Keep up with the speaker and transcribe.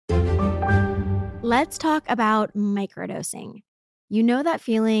Let's talk about microdosing. You know that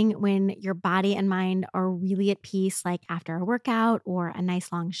feeling when your body and mind are really at peace, like after a workout or a nice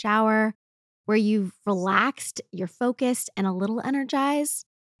long shower, where you've relaxed, you're focused, and a little energized?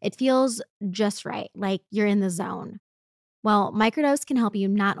 It feels just right, like you're in the zone. Well, microdose can help you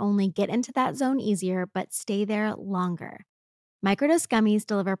not only get into that zone easier, but stay there longer. Microdose gummies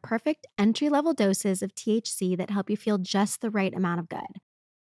deliver perfect entry level doses of THC that help you feel just the right amount of good.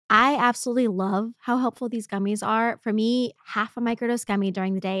 I absolutely love how helpful these gummies are. For me, half a microdose gummy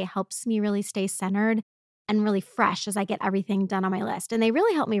during the day helps me really stay centered and really fresh as I get everything done on my list. And they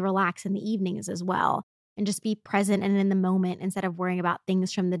really help me relax in the evenings as well and just be present and in the moment instead of worrying about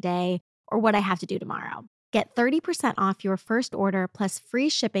things from the day or what I have to do tomorrow. Get 30% off your first order plus free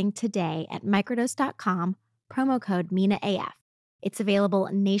shipping today at microdose.com, promo code MINAAF. It's available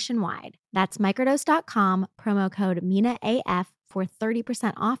nationwide. That's microdose.com, promo code MINAAF for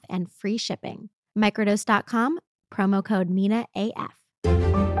 30% off and free shipping. Microdose.com, promo code MINAAF.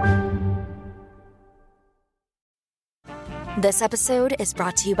 This episode is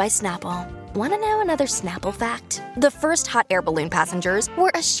brought to you by Snapple. Want to know another Snapple fact? The first hot air balloon passengers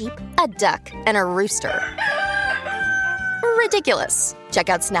were a sheep, a duck, and a rooster. Ridiculous. Check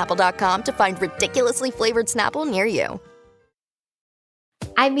out Snapple.com to find ridiculously flavored Snapple near you.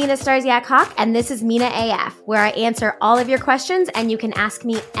 I'm Mina Starziak Hawk, and this is Mina AF, where I answer all of your questions and you can ask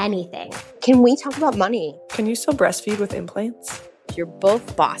me anything. Can we talk about money? Can you still breastfeed with implants? You're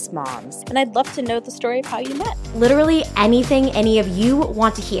both boss moms, and I'd love to know the story of how you met. Literally anything any of you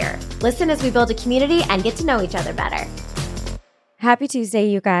want to hear. Listen as we build a community and get to know each other better. Happy Tuesday,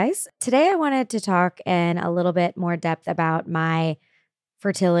 you guys. Today I wanted to talk in a little bit more depth about my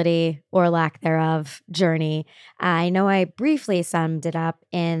fertility or lack thereof journey. I know I briefly summed it up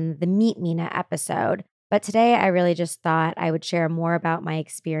in the Meet Mina episode, but today I really just thought I would share more about my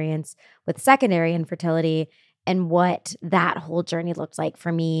experience with secondary infertility and what that whole journey looked like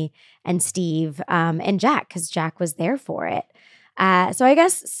for me and Steve and Jack, because Jack was there for it. So I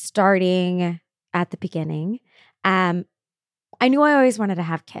guess starting at the beginning, I knew I always wanted to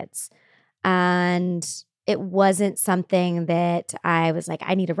have kids. And it wasn't something that I was like,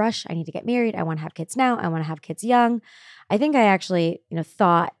 I need to rush. I need to get married. I want to have kids now. I want to have kids young. I think I actually,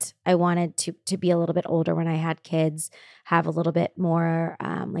 thought I wanted to be a little bit older when I had kids, have a little bit more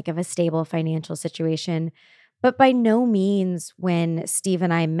like of a stable financial situation. But by no means when Steve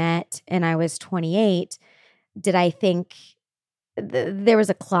and I met and I was 28, did I think there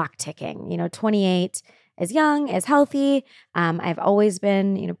was a clock ticking. 28 is young, is healthy. I've always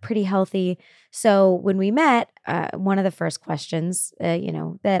been, pretty healthy. So when we met, one of the first questions,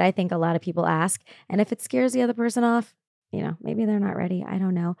 that I think a lot of people ask, and if it scares the other person off, maybe they're not ready. I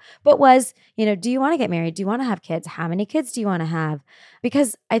don't know. But was, do you want to get married? Do you want to have kids? How many kids do you want to have?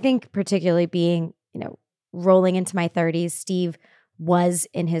 Because I think particularly being, rolling into my 30s, Steve was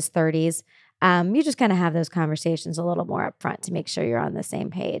in his 30s. You just kind of have those conversations a little more upfront to make sure you're on the same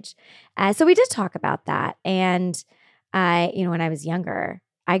page. So we did talk about that. And when I was younger,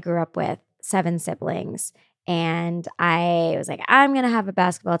 I grew up with 7 siblings. And I was like, I'm going to have a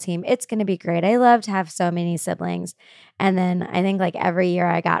basketball team. It's going to be great. I love to have so many siblings. And then I think like every year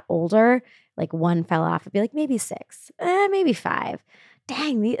I got older, like one fell off. I'd be like, maybe 6, maybe 5.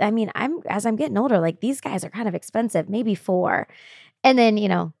 Dang, as I'm getting older, like these guys are kind of expensive, maybe 4. And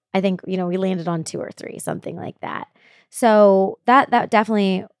then, I think, we landed on 2 or 3, something like that. So that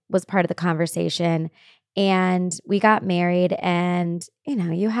definitely was part of the conversation. And we got married and,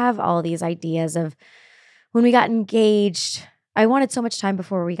 you have all these ideas of when we got engaged. I wanted so much time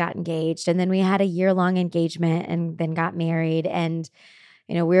before we got engaged. And then we had a year-long engagement and then got married. And,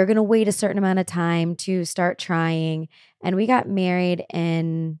 we were going to wait a certain amount of time to start trying. And we got married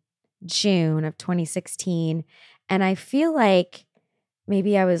in June of 2016. And I feel like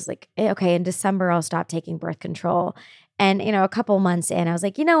maybe I was like, okay, in December, I'll stop taking birth control. And, a couple months in, I was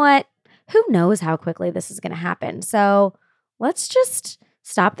like, you know what? Who knows how quickly this is going to happen? So let's just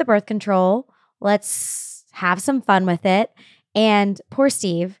stop the birth control. Let's have some fun with it. And poor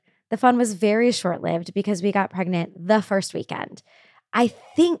Steve, the fun was very short-lived because we got pregnant the first weekend. I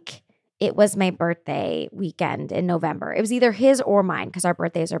think it was my birthday weekend in November. It was either his or mine because our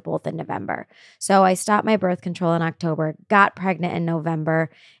birthdays are both in November. So I stopped my birth control in October, got pregnant in November,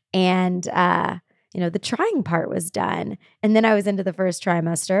 and the trying part was done. And then I was into the first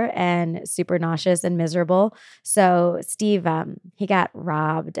trimester and super nauseous and miserable. So Steve, he got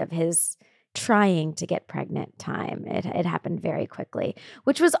robbed of his trying to get pregnant time. It happened very quickly,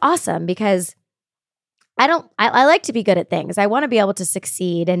 which was awesome because I like to be good at things. I want to be able to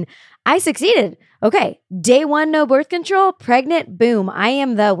succeed. And I succeeded. Okay. Day one, no birth control, pregnant, boom. I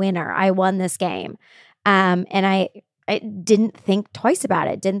am the winner. I won this game. And I didn't think twice about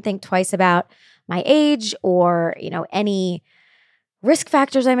it. Didn't think twice about my age or, any risk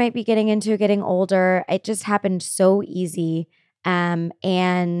factors I might be getting into getting older. It just happened so easy. And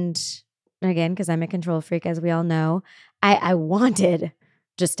again, because I'm a control freak, as we all know, I wanted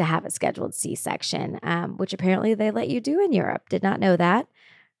just to have a scheduled C-section, which apparently they let you do in Europe. Did not know that.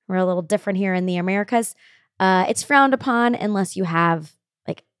 We're a little different here in the Americas. It's frowned upon unless you have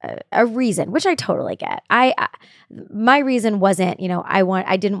like a reason, which I totally get. My reason wasn't,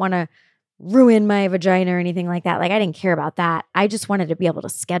 I didn't want to ruin my vagina or anything like that. Like I didn't care about that. I just wanted to be able to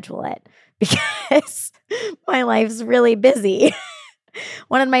schedule it because my life's really busy.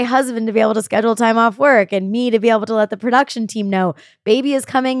 Wanted my husband to be able to schedule time off work and me to be able to let the production team know baby is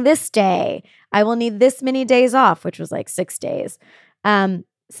coming this day. I will need this many days off, which was like 6 days.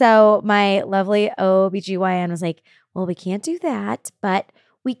 So my lovely OBGYN was like, well, we can't do that, but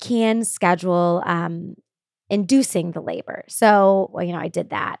we can schedule inducing the labor. So, I did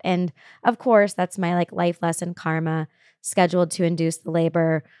that. And of course, that's my like life lesson karma, scheduled to induce the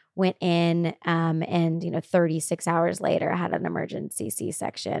labor, went in and 36 hours later, I had an emergency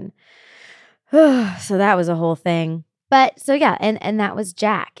C-section. So that was a whole thing. But so yeah, and that was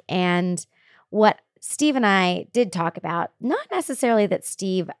Jack. And what Steve and I did talk about, not necessarily that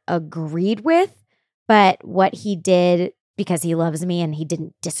Steve agreed with, but what he did because he loves me and he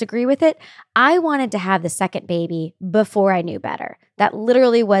didn't disagree with it. I wanted to have the second baby before I knew better. That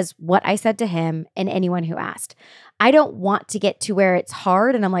literally was what I said to him and anyone who asked. I don't want to get to where it's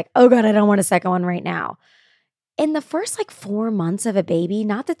hard and I'm like, oh God, I don't want a second one right now. In the first 4 months of a baby,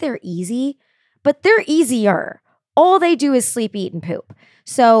 not that they're easy, but they're easier. All they do is sleep, eat, and poop.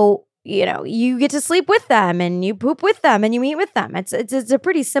 So, you get to sleep with them and you poop with them and you eat with them. It's a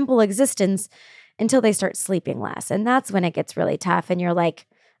pretty simple existence until they start sleeping less. And that's when it gets really tough. And you're like,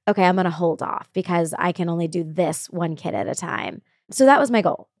 okay, I'm going to hold off because I can only do this one kid at a time. So that was my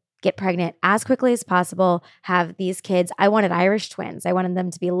goal. Get pregnant as quickly as possible, have these kids. I wanted Irish twins. I wanted them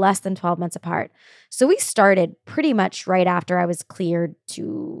to be less than 12 months apart. So we started pretty much right after I was cleared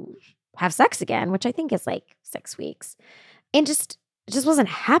to have sex again, which I think is 6 weeks. And it just wasn't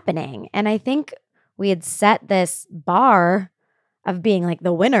happening. And I think we had set this bar of being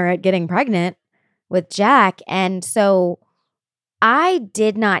the winner at getting pregnant with Jack. And so I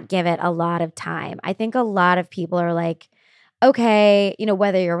did not give it a lot of time. I think a lot of people are like, okay,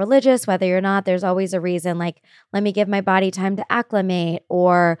 whether you're religious, whether you're not, there's always a reason. Let me give my body time to acclimate,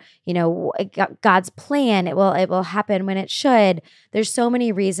 or, God's plan, it will happen when it should. There's so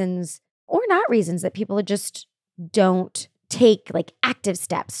many reasons or not reasons that people just don't take active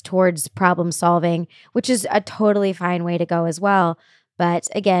steps towards problem solving, which is a totally fine way to go as well. But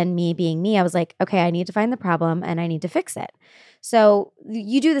again, me being me, I was like, okay, I need to find the problem and I need to fix it. So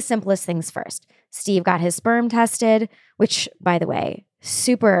you do the simplest things first. Steve got his sperm tested, which, by the way,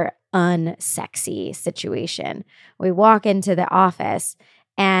 super unsexy situation. We walk into the office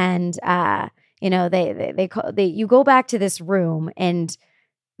and, you go back to this room and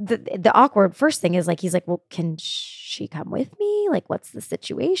the awkward first thing is he's like, well, can she come with me? What's the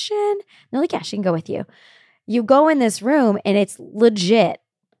situation? And they're like, yeah, she can go with you. You go in this room and it's legit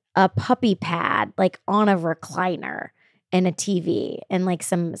a puppy pad, on a recliner and a TV and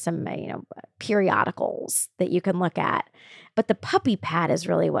some periodicals that you can look at. But the puppy pad is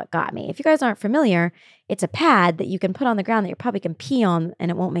really what got me. If you guys aren't familiar, it's a pad that you can put on the ground that your puppy can pee on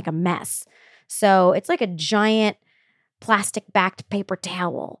and it won't make a mess. So it's like a giant plastic-backed paper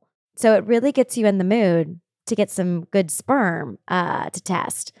towel. So it really gets you in the mood to get some good sperm to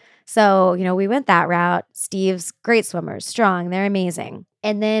test. So, we went that route. Steve's great swimmers, strong, they're amazing.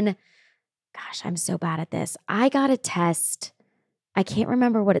 And then, gosh, I'm so bad at this. I got a test. I can't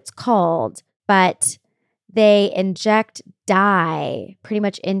remember what it's called, but they inject dye pretty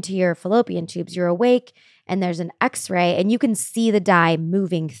much into your fallopian tubes. You're awake and there's an x-ray and you can see the dye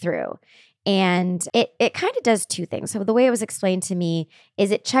moving through. And it kind of does two things. So the way it was explained to me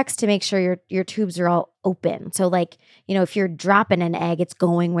is it checks to make sure your tubes are all open. So if you're dropping an egg, it's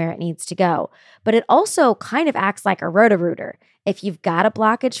going where it needs to go. But it also kind of acts like a Roto-Rooter. If you've got a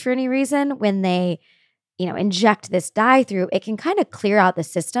blockage for any reason, when they, inject this dye through, it can kind of clear out the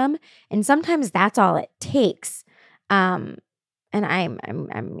system. And sometimes that's all it takes. And I'm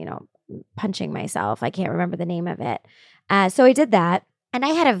punching myself. I can't remember the name of it. So I did that. And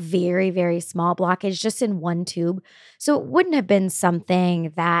I had a very, very small blockage just in one tube. So it wouldn't have been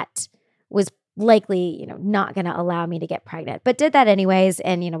something that was likely, not going to allow me to get pregnant, but did that anyways.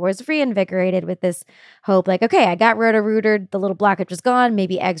 And, was reinvigorated with this hope, like, okay, I got roto-rooted, the little blockage was gone.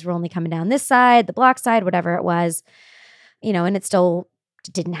 Maybe eggs were only coming down this side, the block side, whatever it was, and it still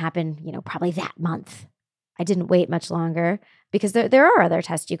didn't happen, probably that month. I didn't wait much longer because there are other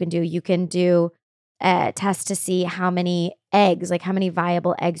tests you can do. You can do a test to see how many eggs, like how many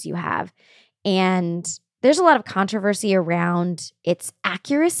viable eggs you have. And there's a lot of controversy around its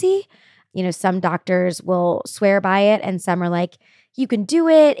accuracy. Some doctors will swear by it and some are like, you can do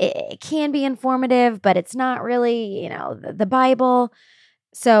it. It can be informative, but it's not really, the Bible.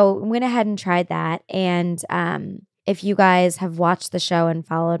 So I went ahead and tried that. And if you guys have watched the show and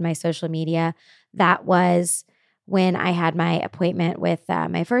followed my social media, that was when I had my appointment with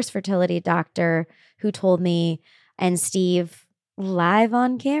my first fertility doctor, who told me, and Steve, live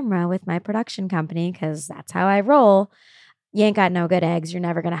on camera with my production company, because that's how I roll, you ain't got no good eggs. You're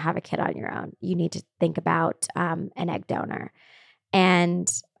never going to have a kid on your own. You need to think about an egg donor. And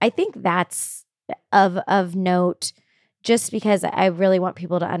I think that's of note, just because I really want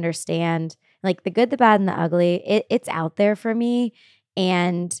people to understand, like, the good, the bad, and the ugly. It's out there for me.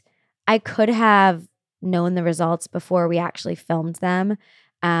 And I could have known the results before we actually filmed them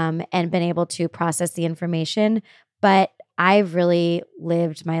and been able to process the information. But I've really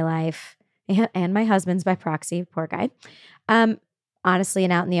lived my life and my husband's by proxy, poor guy, honestly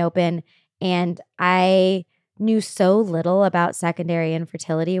and out in the open. And I knew so little about secondary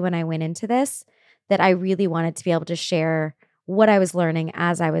infertility when I went into this that I really wanted to be able to share what I was learning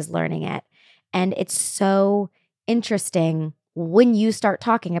as I was learning it. And it's so interesting when you start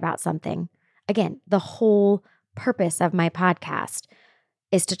talking about something. Again, the whole purpose of my podcast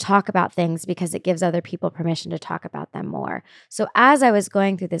is to talk about things because it gives other people permission to talk about them more. So as I was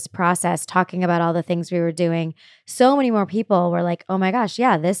going through this process, talking about all the things we were doing, so many more people were like, oh my gosh,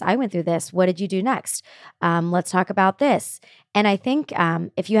 yeah, I went through this. What did you do next? Let's talk about this. And I think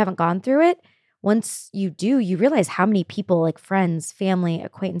if you haven't gone through it, once you do, you realize how many people, like friends, family,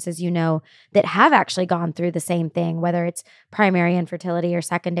 acquaintances, that have actually gone through the same thing, whether it's primary infertility or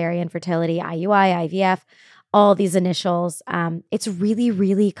secondary infertility, IUI, IVF, all these initials. It's really,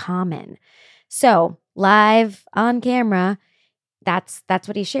 really common. So live on camera, that's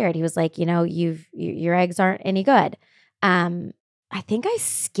what he shared. He was like, your eggs aren't any good. I think I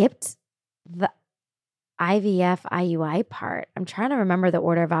skipped the IVF, IUI part. I'm trying to remember the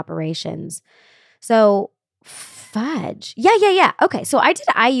order of operations. So fudge. Yeah. Okay. So I did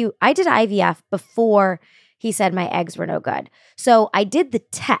IVF before he said my eggs were no good. So I did the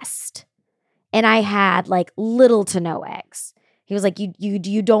test and I had like little to no eggs. He was like,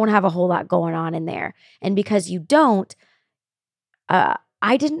 you don't have a whole lot going on in there. And because you don't,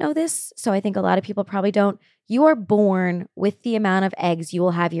 I didn't know this, so I think a lot of people probably don't. You are born with the amount of eggs you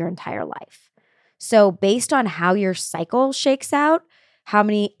will have your entire life. So based on how your cycle shakes out, how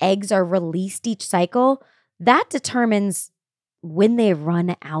many eggs are released each cycle, that determines when they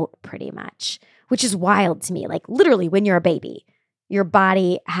run out pretty much, which is wild to me. Like literally when you're a baby, your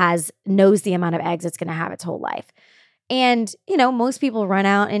body knows the amount of eggs it's going to have its whole life. And, most people run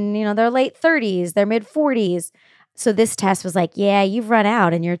out in, their late 30s, their mid 40s. So this test was like, yeah, you've run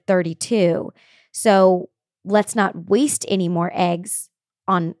out and you're 32. So let's not waste any more eggs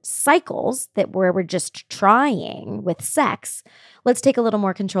on cycles where we're just trying with sex. Let's take a little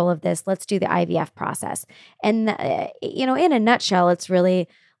more control of this. Let's do the IVF process. And, in a nutshell, it's really,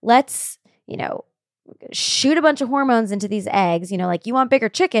 let's, shoot a bunch of hormones into these eggs. Like you want bigger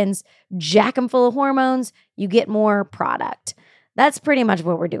chickens, jack them full of hormones, you get more product. That's pretty much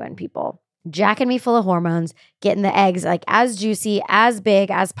what we're doing, people. Jacking me full of hormones, getting the eggs like as juicy, as big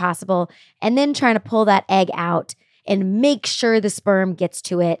as possible, and then trying to pull that egg out and make sure the sperm gets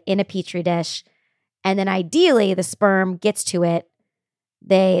to it in a petri dish. And then ideally the sperm gets to it.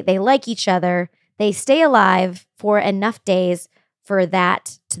 They like each other. They stay alive for enough days for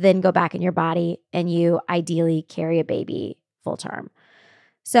that to then go back in your body and you ideally carry a baby full term.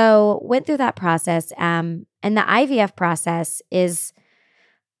 So went through that process. And the IVF process is,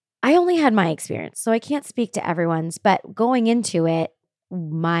 I only had my experience, so I can't speak to everyone's, but going into it,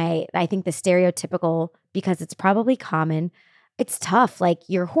 I think the stereotypical, because it's probably common, it's tough. Like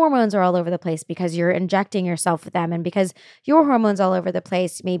your hormones are all over the place because you're injecting yourself with them. And because your hormones all over the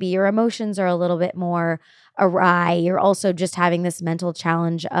place, maybe your emotions are a little bit more awry. You're also just having this mental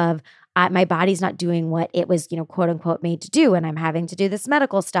challenge of my body's not doing what it was, quote unquote made to do. And I'm having to do this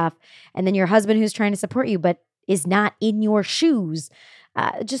medical stuff. And then your husband who's trying to support you, but is not in your shoes.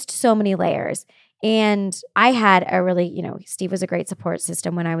 Just so many layers. And I had a really, Steve was a great support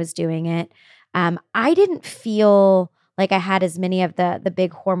system when I was doing it. I didn't feel like I had as many of the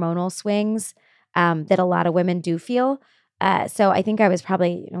big hormonal swings that a lot of women do feel. So I think I was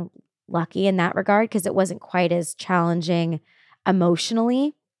probably lucky in that regard because it wasn't quite as challenging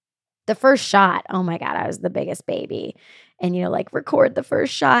emotionally. The first shot, oh my God, I was the biggest baby. And like record the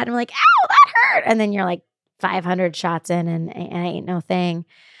first shot and I'm like, ow, that hurt. And then you're like 500 shots in and ain't no thing.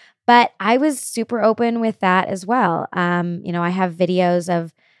 But I was super open with that as well. I have videos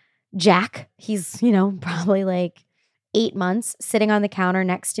of Jack. He's, probably like 8 months sitting on the counter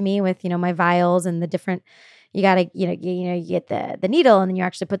next to me with, my vials and the different, you got to, you get the needle and then you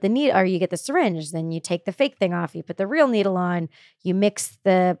actually put the needle, or you get the syringe, then you take the fake thing off, you put the real needle on, you mix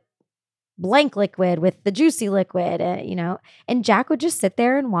the blank liquid with the juicy liquid, and Jack would just sit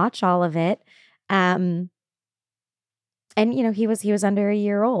there and watch all of it. And he was under a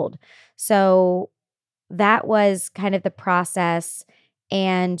year old. So that was kind of the process.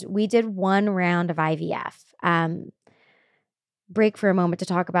 And we did one round of IVF. Break for a moment to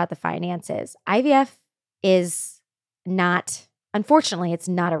talk about the finances. IVF is not, unfortunately, it's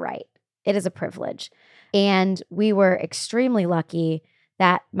not a right. It is a privilege. And we were extremely lucky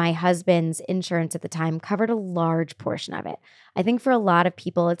that my husband's insurance at the time covered a large portion of it. I think for a lot of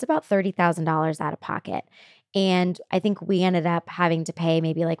people, it's about $30,000 out of pocket. And I think we ended up having to pay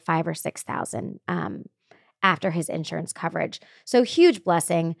maybe like $5,000 or $6,000 after his insurance coverage. So huge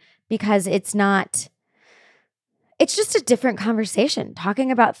blessing, because it's just a different conversation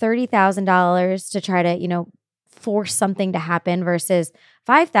talking about $30,000 to try to, force something to happen versus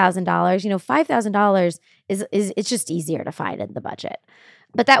 $5,000. $5,000 is it's just easier to find in the budget.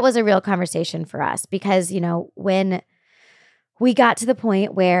 But that was a real conversation for us because, when we got to the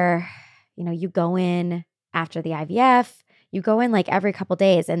point where, you go in after the IVF, you go in like every couple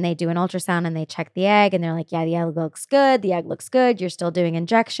days and they do an ultrasound and they check the egg and they're like, yeah, the egg looks good. The egg looks good. You're still doing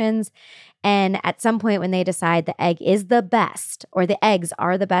injections. And at some point when they decide the egg is the best or the eggs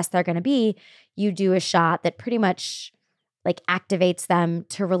are the best they're going to be, you do a shot that pretty much like activates them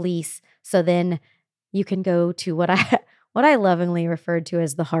to release. So then you can go to what I lovingly referred to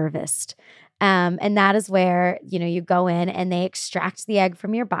as the harvest. And that is where, you go in and they extract the egg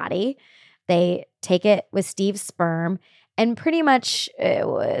from your body. They take it with Steve's sperm and pretty much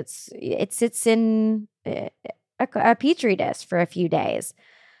it sits in a petri dish for a few days.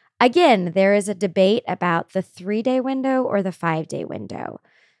 Again, there is a debate about the 3-day window or the 5-day window.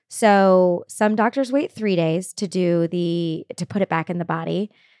 So some doctors wait 3 days to put it back in the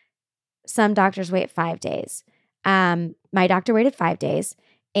body. Some doctors wait 5 days. My doctor waited 5 days,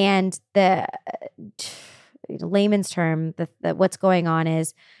 and the layman's term, the what's going on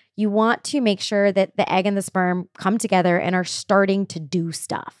is you want to make sure that the egg and the sperm come together and are starting to do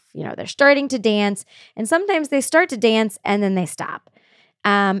stuff. They're starting to dance, and sometimes they start to dance and then they stop.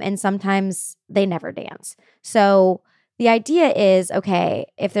 And sometimes they never dance. So the idea is, okay,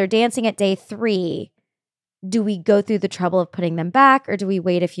 if they're dancing at day 3, do we go through the trouble of putting them back, or do we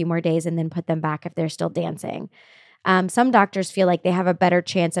wait a few more days and then put them back if they're still dancing? Some doctors feel like they have a better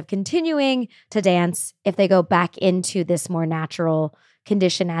chance of continuing to dance if they go back into this more natural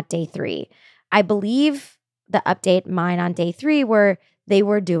condition at day 3. I believe the update mine on day 3 were they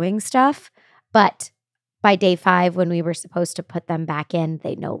were doing stuff, but by day 5, when we were supposed to put them back in,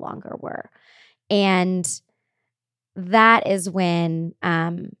 they no longer were. And that is when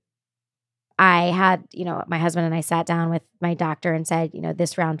I had, my husband and I sat down with my doctor and said,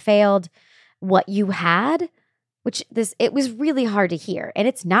 this round failed. What you had, it was really hard to hear. And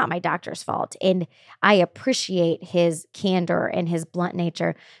it's not my doctor's fault. And I appreciate his candor and his blunt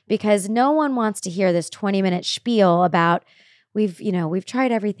nature, because no one wants to hear this 20-minute spiel about we've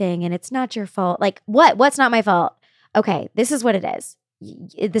tried everything and it's not your fault. Like, what's not my fault? Okay, this is what it is.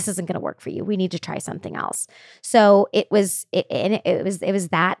 This isn't going to work for you. We need to try something else. So it was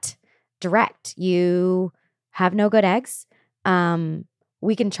that direct. You have no good eggs.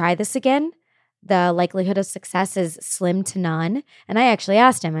 We can try this again. The likelihood of success is slim to none. And I actually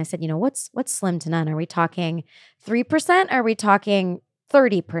asked him, I said, what's slim to none? Are we talking 3%? Are we talking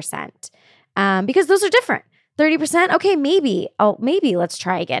 30%? Because those are different. 30%, okay, maybe let's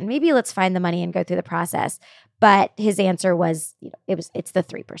try again. Maybe let's find the money and go through the process. But his answer was, it's the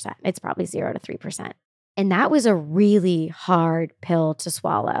 3%. It's probably 0 to 3%. And that was a really hard pill to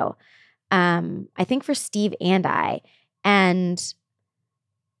swallow. I think for Steve and I. And,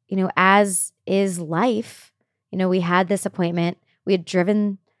 as is life, we had this appointment. We had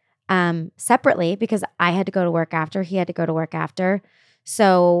driven separately because I had to go to work after. He had to go to work after.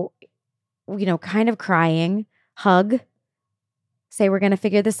 So, kind of crying, hug, say we're going to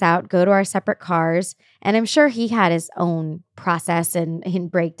figure this out, go to our separate cars. And I'm sure he had his own process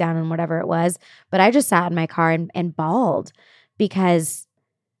and breakdown and whatever it was. But I just sat in my car and bawled, because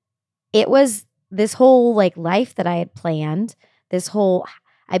it was this whole like life that I had planned,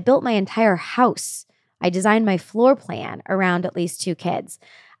 I built my entire house. I designed my floor plan around at least 2 kids.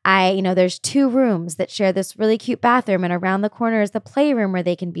 There's 2 rooms that share this really cute bathroom, and around the corner is the playroom where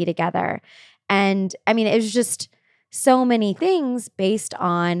they can be together. And I mean, it was just so many things based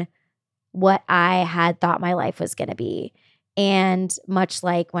on what I had thought my life was going to be. And much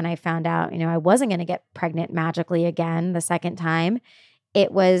like when I found out, I wasn't going to get pregnant magically again the second time,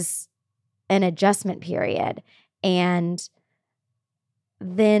 it was an adjustment period. And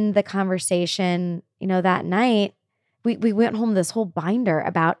then the conversation, that night, we went home this whole binder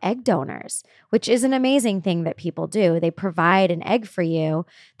about egg donors, which is an amazing thing that people do. They provide an egg for you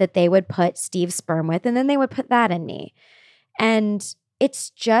that they would put Steve's sperm with, and then they would put that in me. And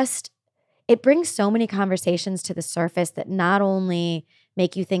it brings so many conversations to the surface that not only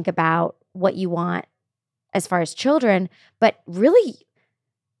make you think about what you want as far as children, but really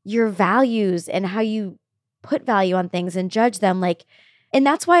your values and how you put value on things and judge them. And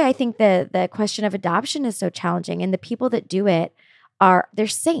that's why I think the question of adoption is so challenging. And the people that do it they're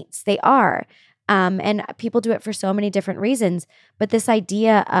saints. They are. And people do it for so many different reasons. But this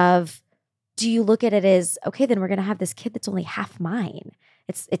idea of, do you look at it as, okay, then we're going to have this kid that's only half mine.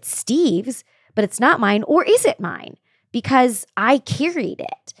 It's Steve's, but it's not mine. Or is it mine? Because I carried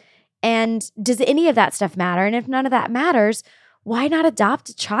it. And does any of that stuff matter? And if none of that matters, why not adopt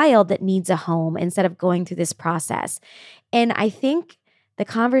a child that needs a home instead of going through this process? And I think the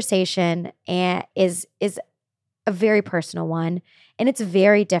conversation is a very personal one, and it's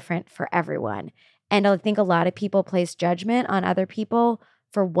very different for everyone. And I think a lot of people place judgment on other people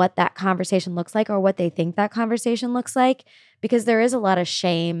for what that conversation looks like or what they think that conversation looks like, because there is a lot of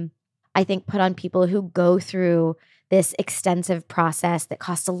shame, I think, put on people who go through this extensive process that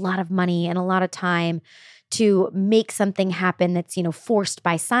costs a lot of money and a lot of time to make something happen that's, forced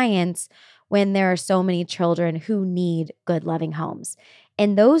by science, when there are so many children who need good, loving homes.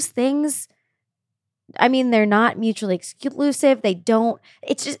 And those things, I mean, they're not mutually exclusive.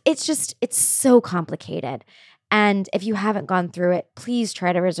 It's so complicated. And if you haven't gone through it, please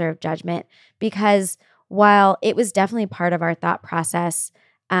try to reserve judgment, because while it was definitely part of our thought process,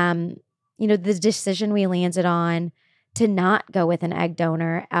 the decision we landed on to not go with an egg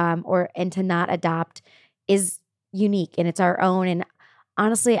donor and to not adopt is unique, and it's our own. And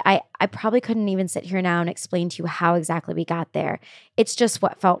honestly, I probably couldn't even sit here now and explain to you how exactly we got there. It's just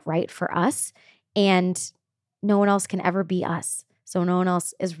what felt right for us, and no one else can ever be us. So no one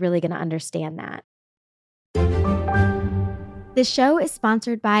else is really going to understand that. This show is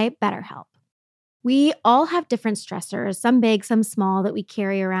sponsored by BetterHelp. We all have different stressors, some big, some small, that we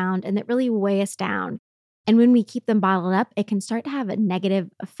carry around and that really weigh us down. And when we keep them bottled up, it can start to have a negative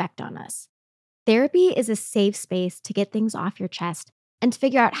effect on us. Therapy is a safe space to get things off your chest and to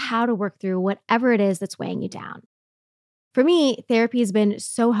figure out how to work through whatever it is that's weighing you down. For me, therapy has been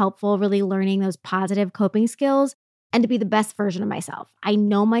so helpful, really learning those positive coping skills and to be the best version of myself. I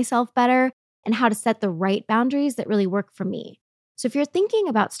know myself better and how to set the right boundaries that really work for me. So if you're thinking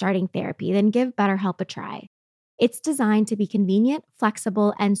about starting therapy, then give BetterHelp a try. It's designed to be convenient,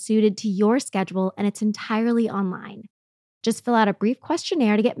 flexible, and suited to your schedule, and it's entirely online. Just fill out a brief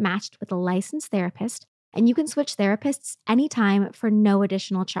questionnaire to get matched with a licensed therapist, and you can switch therapists anytime for no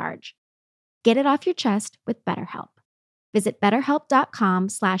additional charge. Get it off your chest with BetterHelp. Visit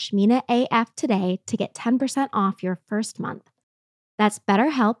BetterHelp.com/MinaAF today to get 10% off your first month. That's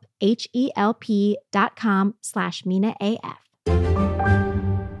BetterHelp, HELP.com/MinaAF.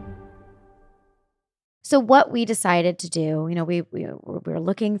 So what we decided to do, we were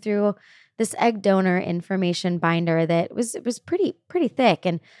looking through this egg donor information binder that was pretty thick,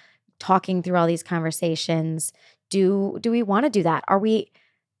 and talking through all these conversations. Do we want to do that?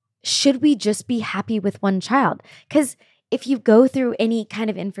 Should we just be happy with one child? Because if you go through any kind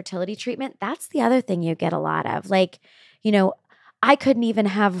of infertility treatment, that's the other thing you get a lot of. I couldn't even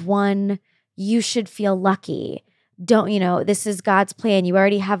have one. You should feel lucky. This is God's plan. You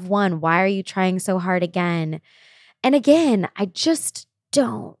already have one. Why are you trying so hard again? And again, I just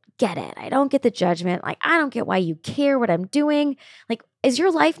don't get it. I don't get the judgment. I don't get why you care what I'm doing. Is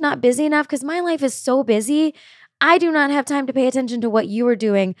your life not busy enough? Because my life is so busy. I do not have time to pay attention to what you are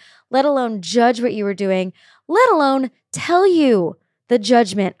doing, let alone judge what you are doing, let alone tell you the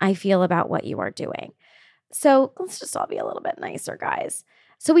judgment I feel about what you are doing. So let's just all be a little bit nicer, guys.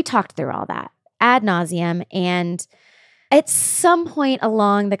 So we talked through all that ad nauseum, and at some point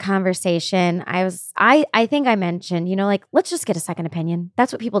along the conversation, I think I mentioned, let's just get a second opinion.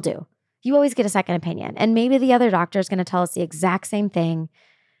 That's what people do. You always get a second opinion, and maybe the other doctor is going to tell us the exact same thing,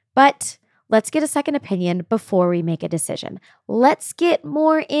 but let's get a second opinion before we make a decision. Let's get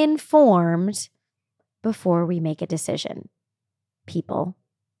more informed before we make a decision. People,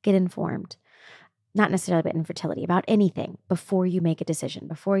 get informed. Not necessarily about infertility, about anything before you make a decision,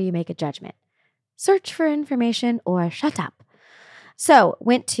 before you make a judgment. Search for information or shut up. So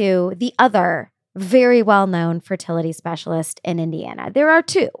went to the other very well-known fertility specialist in Indiana. There are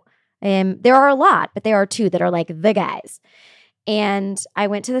two. There are a lot, but there are two that are like the guys. And I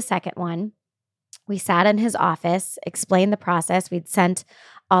went to the second one. We sat in his office, explained the process. We'd sent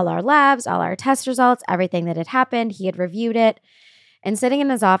all our labs, all our test results, everything that had happened. He had reviewed it. And sitting in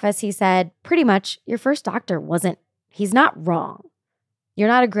his office, he said, pretty much, your first doctor he's not wrong. You're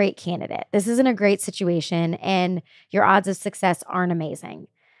not a great candidate. This isn't a great situation, and your odds of success aren't amazing.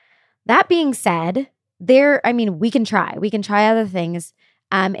 That being said, we can try. We can try other things.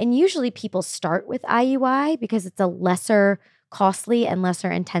 And usually people start with IUI because it's a lesser costly and lesser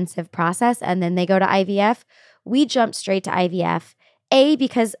intensive process, and then they go to IVF. We jumped straight to IVF. A,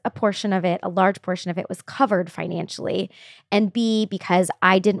 because a large portion of it was covered financially, and B, because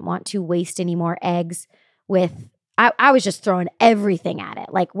I didn't want to waste any more eggs I was just throwing everything at it.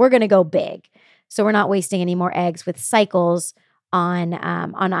 Like, we're going to go big. So we're not wasting any more eggs with cycles on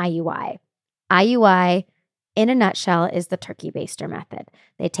IUI. IUI, in a nutshell, is the turkey baster method.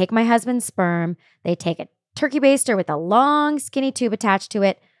 They take my husband's sperm, they take a turkey baster with a long skinny tube attached to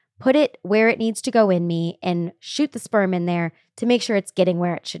it, put it where it needs to go in me, and shoot the sperm in there to make sure it's getting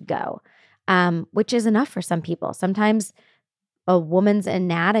where it should go, which is enough for some people. Sometimes a woman's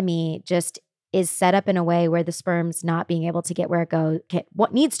anatomy just is set up in a way where the sperm's not being able to get where it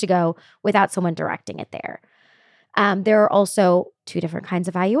what needs to go without someone directing it there. There are also two different kinds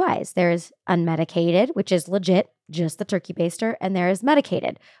of IUIs. There's unmedicated, which is legit, just the turkey baster, and there is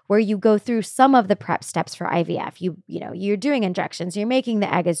medicated, where you go through some of the prep steps for IVF. You're doing injections, you're making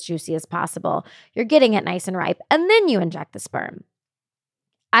the egg as juicy as possible, you're getting it nice and ripe, and then you inject the sperm.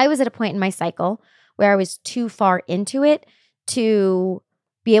 I was at a point in my cycle where I was too far into it to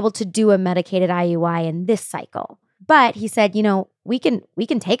be able to do a medicated IUI in this cycle. But he said, we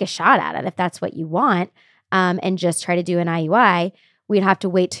can take a shot at it if that's what you want, and just try to do an IUI. We'd have to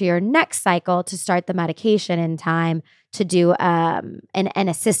wait till your next cycle to start the medication in time to do an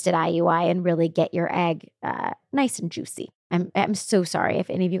assisted IUI and really get your egg nice and juicy. I'm so sorry if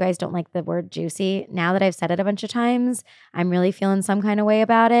any of you guys don't like the word juicy. Now that I've said it a bunch of times, I'm really feeling some kind of way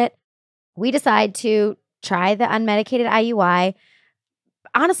about it. We decide to try the unmedicated IUI.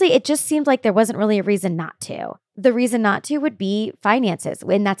 Honestly, it just seemed like there wasn't really a reason not to. The reason not to would be finances,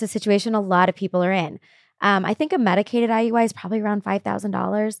 and that's a situation a lot of people are in. I think a medicated IUI is probably around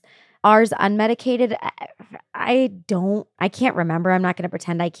 $5,000. Ours unmedicated, I can't remember. I'm not going to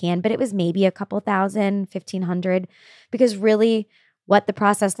pretend I can, but it was maybe a couple thousand, $1,500, because really what the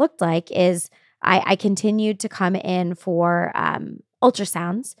process looked like is I continued to come in for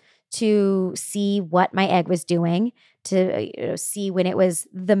ultrasounds to see what my egg was doing, to see when it was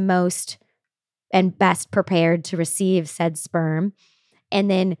the most and best prepared to receive said sperm. And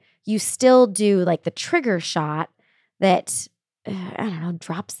then you still do like the trigger shot that,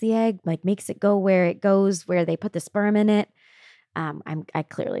 drops the egg, like makes it go where it goes, where they put the sperm in it. I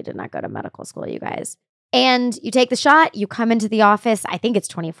clearly did not go to medical school, you guys. And you take the shot, you come into the office, I think it's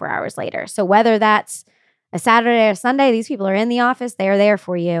 24 hours later. So whether that's a Saturday or Sunday, these people are in the office, they are there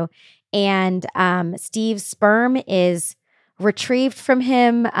for you. And Steve's sperm is retrieved from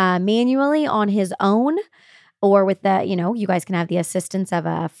him manually on his own, or with you guys can have the assistance of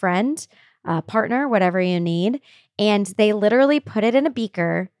a friend, partner, whatever you need. And they literally put it in a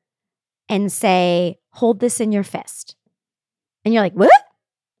beaker and say, hold this in your fist. And you're like, what?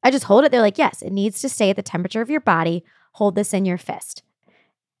 I just hold it. They're like, yes, it needs to stay at the temperature of your body. Hold this in your fist.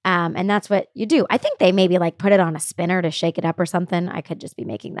 And that's what you do. I think they maybe like put it on a spinner to shake it up or something. I could just be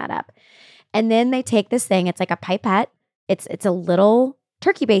making that up. And then they take this thing. It's like a pipette. It's a little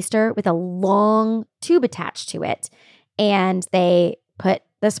turkey baster with a long tube attached to it. And they put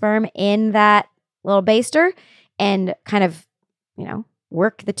the sperm in that little baster and kind of,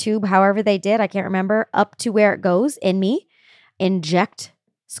 work the tube however they did. I can't remember, up to where it goes in me, inject,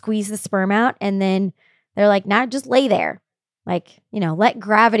 squeeze the sperm out. And then they're like, now just lay there. Like, let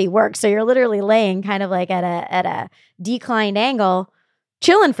gravity work. So you're literally laying kind of like at a declined angle,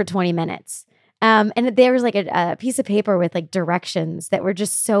 chilling for 20 minutes. And there was like a piece of paper with like directions that were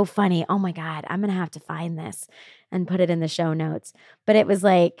just so funny. Oh my God, I'm going to have to find this and put it in the show notes. But it was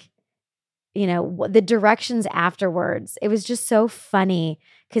like, the directions afterwards, it was just so funny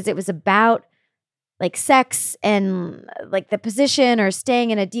because it was about like sex and like the position or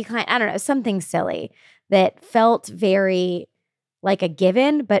staying in a decline. I don't know, something silly that felt very like a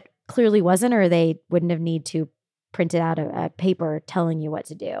given, but clearly wasn't, or they wouldn't have need to print it out a paper telling you what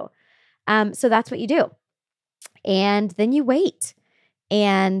to do. So that's what you do. And then you wait.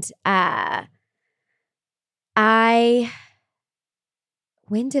 And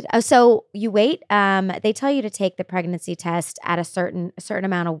so you wait. They tell you to take the pregnancy test at a certain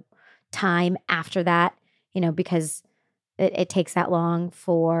amount of time after that, because it takes that long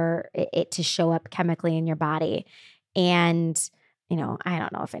for it to show up chemically in your body. And, I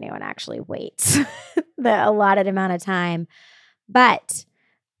don't know if anyone actually waits the allotted amount of time, but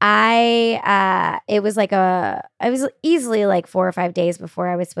it was easily like 4 or 5 days before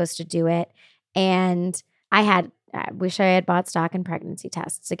I was supposed to do it. And I wish I had bought stock in pregnancy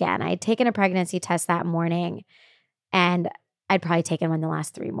tests again. I had taken a pregnancy test that morning, and I'd probably taken one the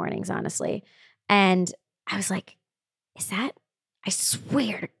last 3 mornings, honestly. And I was like, I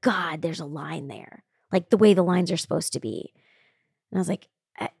swear to God, there's a line there, like the way the lines are supposed to be. And I was like,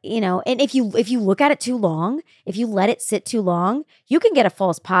 and if you look at it too long, if you let it sit too long, you can get a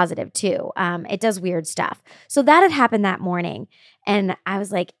false positive too. It does weird stuff. So that had happened that morning. And I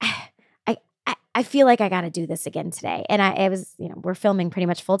was like, I feel like I got to do this again today. And it was, we're filming pretty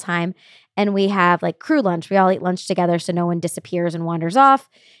much full time, and we have like crew lunch. We all eat lunch together so no one disappears and wanders off.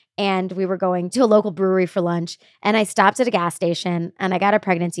 And we were going to a local brewery for lunch, and I stopped at a gas station and I got a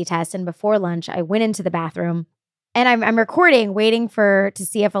pregnancy test. And before lunch, I went into the bathroom, and I'm recording, waiting to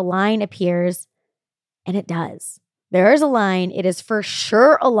see if a line appears, and it does. There is a line. It is for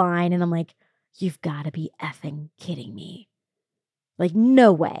sure a line. And I'm like, you've got to be effing kidding me. Like,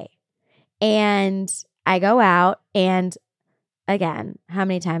 no way. And I go out, and again, how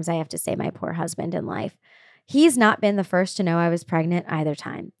many times I have to say my poor husband in life. He's not been the first to know I was pregnant either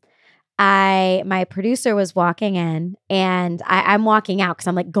time. My producer was walking in, and I'm walking out because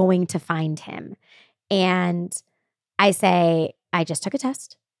I'm like going to find him. And I say, I just took a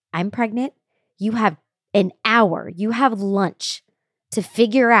test. I'm pregnant. You have an hour. You have lunch to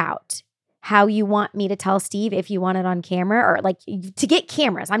figure out how you want me to tell Steve if you want it on camera, or like to get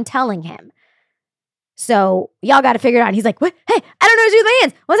cameras. I'm telling him. So y'all got to figure it out. And he's like, what? Hey, I don't know what to do with my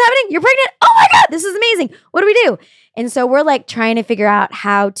hands. What's happening? You're pregnant? Oh my God, this is amazing. What do we do? And so we're like trying to figure out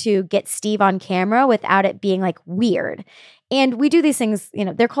how to get Steve on camera without it being like weird. And we do these things,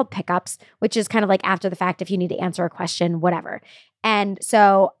 they're called pickups, which is kind of like after the fact if you need to answer a question, whatever. And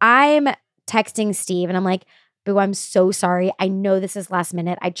so I'm texting Steve, and I'm like, Boo, I'm so sorry. I know this is last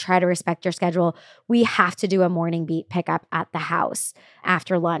minute. I try to respect your schedule. We have to do a morning beat pickup at the house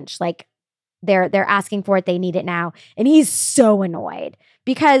after lunch. Like, they're asking for it. They need it now. And he's so annoyed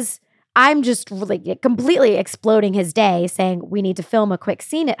because I'm just really completely exploding his day, saying we need to film a quick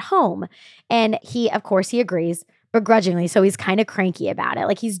scene at home. And of course, he agrees begrudgingly. So he's kind of cranky about it.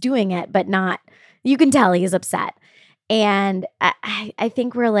 Like, he's doing it, but not, you can tell he's upset. And I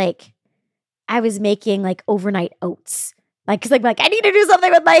think I was making like overnight oats. Cause like I need to do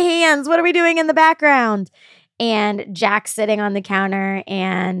something with my hands. What are we doing in the background? And Jack's sitting on the counter,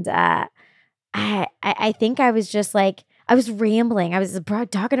 and I think I was just like, I was rambling. I was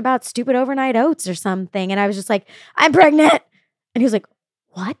talking about stupid overnight oats or something. And I was just like, I'm pregnant. And he was like,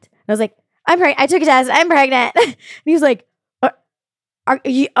 what? And I was like, I'm pregnant. I took a test. I'm pregnant. And he was like, are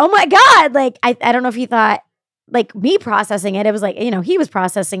you, oh my God. Like, I don't know if he thought like me processing it. It was like, he was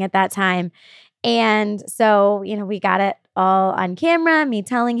processing at that time. And so, we got it all on camera, me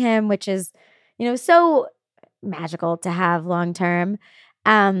telling him, which is, so magical to have long-term.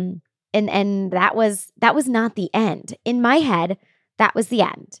 And that was not the end. In my head, that was the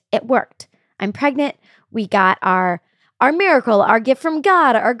end. It worked. I'm pregnant. We got our miracle, our gift from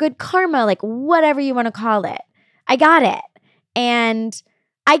God, our good karma, like whatever you want to call it. I got it. And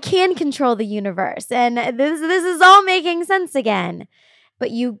I can control the universe. And this is all making sense again. But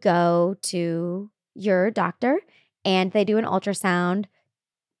you go to your doctor, and they do an ultrasound,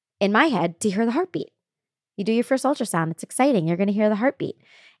 in my head, to hear the heartbeat. You do your first ultrasound. It's exciting. You're going to hear the heartbeat.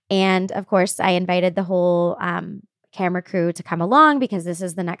 And of course, I invited the whole camera crew to come along because this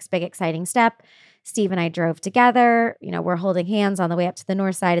is the next big exciting step. Steve and I drove together. We're holding hands on the way up to the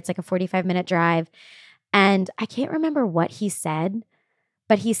north side. It's like a 45-minute drive. And I can't remember what he said,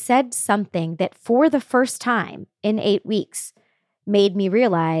 but he said something that for the first time in 8 weeks made me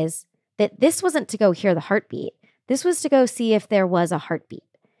realize that this wasn't to go hear the heartbeat. This was to go see if there was a heartbeat.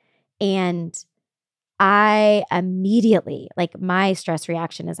 And I immediately, like my stress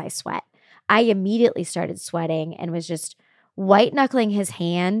reaction is I sweat. I immediately started sweating and was just white knuckling his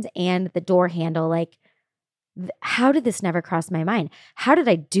hand and the door handle. Like, how did this never cross my mind? How did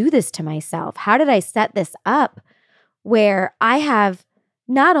I do this to myself? How did I set this up where I have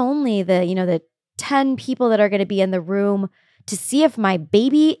not only the 10 people that are going to be in the room to see if my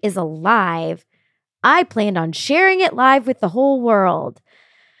baby is alive, I planned on sharing it live with the whole world.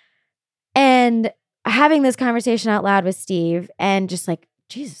 And having this conversation out loud with Steve and just like,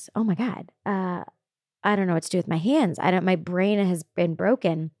 Jesus, oh my God. I don't know what to do with my hands. My brain has been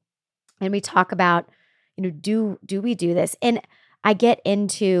broken. And we talk about, do we do this? And I get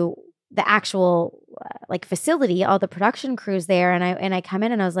into the actual like facility, all the production crews there. And I come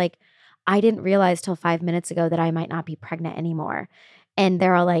in and I was like, I didn't realize till 5 minutes ago that I might not be pregnant anymore. And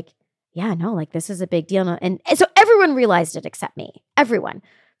they're all like, yeah, no, like this is a big deal. And so everyone realized it except me, everyone.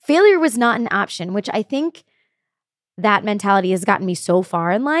 Failure was not an option, which I think that mentality has gotten me so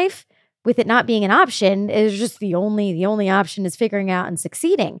far in life. With it not being an option, is just the only option is figuring out and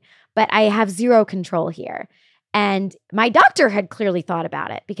succeeding. But I have zero control here. And my doctor had clearly thought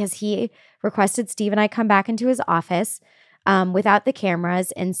about it because he requested Steve and I come back into his office without the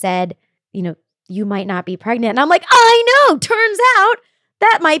cameras and said, you might not be pregnant. And I'm like, I know, turns out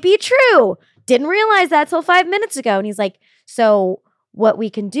that might be true. Didn't realize that till 5 minutes ago. And he's like, so what we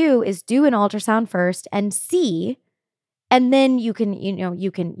can do is do an ultrasound first and see. And then you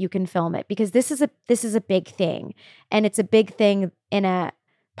can film it because this is a big thing. And it's a big thing in a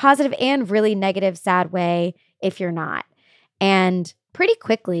positive and really negative, sad way if you're not. And pretty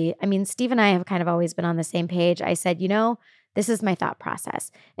quickly, I mean, Steve and I have kind of always been on the same page. I said, this is my thought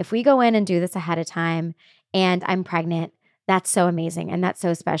process. If we go in and do this ahead of time and I'm pregnant, that's so amazing and that's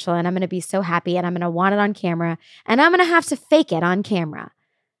so special. And I'm going to be so happy and I'm going to want it on camera and I'm going to have to fake it on camera.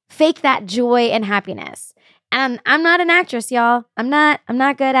 Fake that joy and happiness. And I'm not an actress, y'all. I'm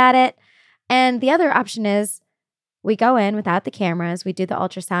not good at it. And the other option is we go in without the cameras, we do the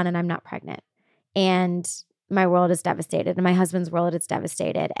ultrasound, and I'm not pregnant. And my world is devastated, and my husband's world is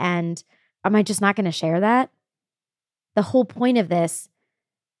devastated. And am I just not going to share that? The whole point of this,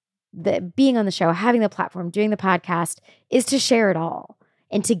 being on the show, having the platform, doing the podcast, is to share it all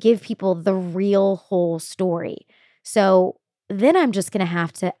and to give people the real whole story. So then I'm just going to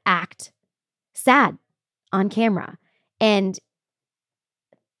have to act sad on camera. And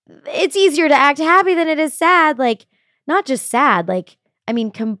it's easier to act happy than it is sad. Like, not just sad, like, I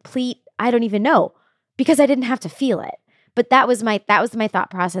mean, complete, I don't even know, because I didn't have to feel it. But that was my thought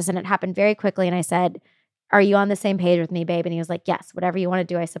process. And it happened very quickly. And I said, are you on the same page with me, babe? And he was like, yes, whatever you want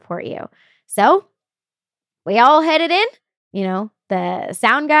to do, I support you. So we all headed in. The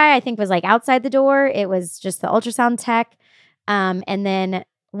sound guy, I think, was like outside the door. It was just the ultrasound tech. And then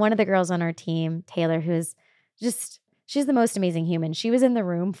one of the girls on our team, Taylor, who's she's the most amazing human. She was in the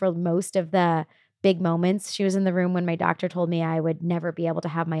room for most of the big moments. She was in the room when my doctor told me I would never be able to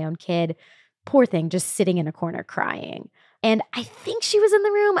have my own kid. Poor thing, just sitting in a corner crying. And I think she was in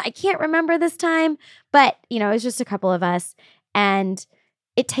the room. I can't remember this time, but it was just a couple of us. And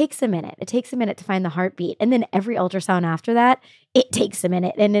it takes a minute. It takes a minute to find the heartbeat. And then every ultrasound after that, it takes a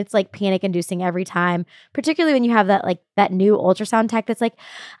minute. And it's like panic inducing every time, particularly when you have that new ultrasound tech that's like,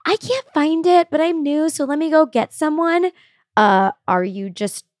 I can't find it, but I'm new. So let me go get someone. Are you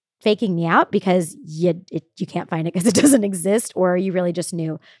just faking me out because you can't find it because it doesn't exist? Or are you really just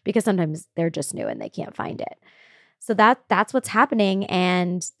new? Because sometimes they're just new and they can't find it. So that's what's happening.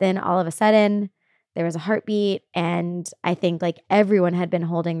 And then all of a sudden, there was a heartbeat, and I think like everyone had been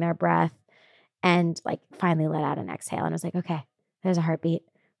holding their breath and like finally let out an exhale. And I was like, okay, there's a heartbeat.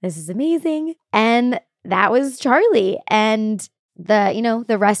 This is amazing. And that was Charlie. And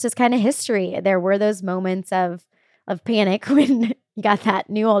the rest is kind of history. There were those moments of panic when you got that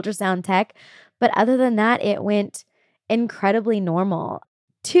new ultrasound tech. But other than that, it went incredibly normal.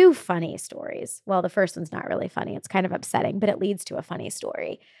 Two funny stories. Well, the first one's not really funny. It's kind of upsetting, but it leads to a funny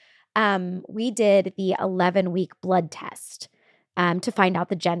story. We did the 11-week blood test to find out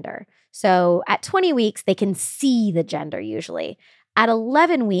the gender. So at 20 weeks, they can see the gender usually. At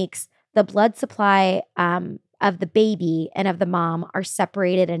 11 weeks, the blood supply of the baby and of the mom are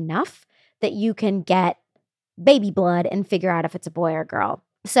separated enough that you can get baby blood and figure out if it's a boy or girl.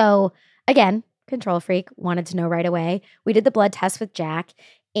 So again, control freak, wanted to know right away. We did the blood test with Jack.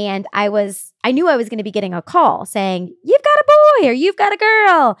 And I knew I was going to be getting a call saying, you've got a boy or you've got a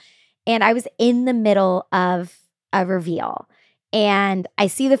girl. And I was in the middle of a reveal. And I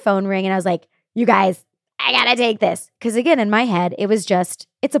see the phone ring and I was like, you guys, I got to take this. Because again, in my head, it was just,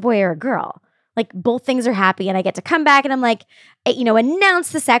 it's a boy or a girl. Like both things are happy. And I get to come back and I'm like,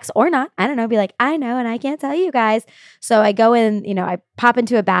 announce the sex or not. I don't know. Be like, I know. And I can't tell you guys. So I go in, I pop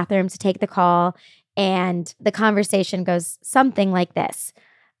into a bathroom to take the call. And the conversation goes something like this.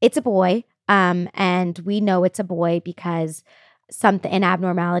 It's a boy. And we know it's a boy because an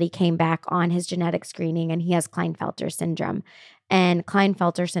abnormality came back on his genetic screening and he has Klinefelter syndrome. And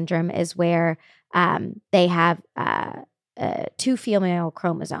Klinefelter syndrome is where they have 2 female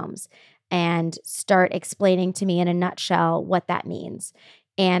chromosomes, and start explaining to me in a nutshell what that means.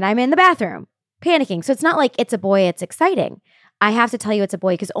 And I'm in the bathroom panicking. So it's not like it's a boy, it's exciting. I have to tell you it's a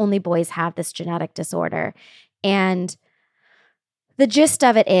boy because only boys have this genetic disorder. And the gist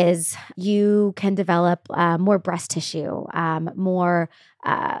of it is you can develop more breast tissue, more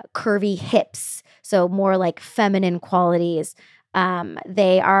curvy hips, so more like feminine qualities.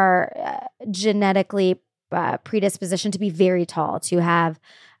 They are genetically predispositioned to be very tall, to have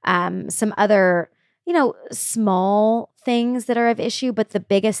some other, small things that are of issue. But the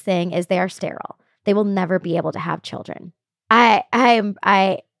biggest thing is they are sterile. They will never be able to have children. I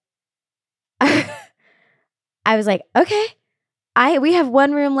was like, okay. We have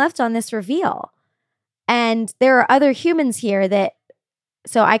one room left on this reveal. And there are other humans here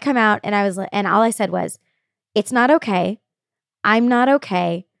so I come out and and all I said was, it's not okay. I'm not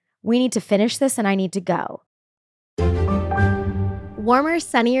okay. We need to finish this and I need to go. Warmer,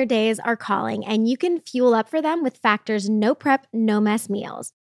 sunnier days are calling, and you can fuel up for them with Factor's no prep, no mess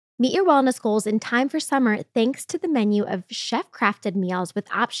meals. Meet your wellness goals in time for summer thanks to the menu of chef-crafted meals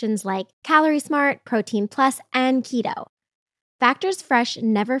with options like Calorie Smart, Protein Plus, and Keto. Factor's fresh,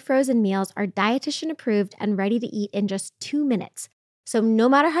 never frozen meals are dietitian approved and ready to eat in just 2 minutes. So no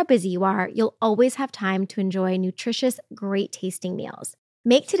matter how busy you are, you'll always have time to enjoy nutritious, great tasting meals.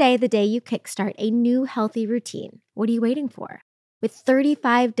 Make today the day you kickstart a new healthy routine. What are you waiting for? With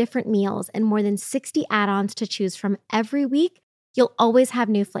 35 different meals and more than 60 add-ons to choose from every week, you'll always have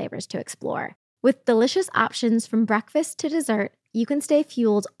new flavors to explore. With delicious options from breakfast to dessert, you can stay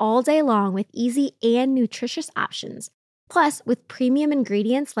fueled all day long with easy and nutritious options. Plus, with premium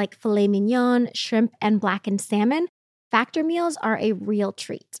ingredients like filet mignon, shrimp, and blackened salmon, Factor meals are a real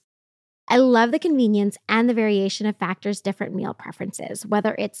treat. I love the convenience and the variation of Factor's different meal preferences.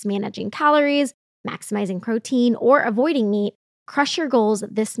 Whether it's managing calories, maximizing protein, or avoiding meat, crush your goals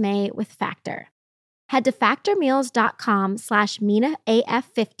this May with Factor. Head to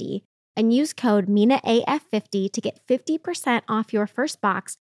factormeals.com/MinaAF50 and use code MinaAF50 to get 50% off your first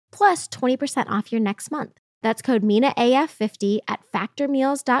box plus 20% off your next month. That's code MinaAF50 at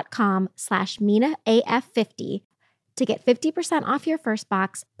factormeals.com/MinaAF50 to get 50% off your first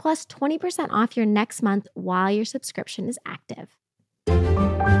box plus 20% off your next month while your subscription is active.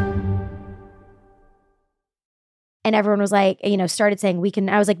 And everyone was like, started saying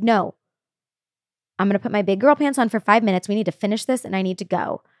I was like, no, I'm going to put my big girl pants on for 5 minutes. We need to finish this and I need to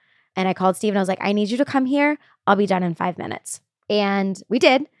go. And I called Steve and I was like, I need you to come here. I'll be done in 5 minutes. And we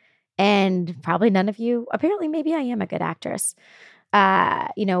did. And probably none of you, apparently maybe I am a good actress.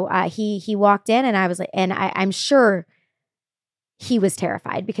 He walked in and I was like, and I'm sure he was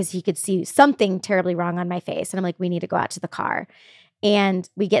terrified because he could see something terribly wrong on my face. And I'm like, we need to go out to the car. And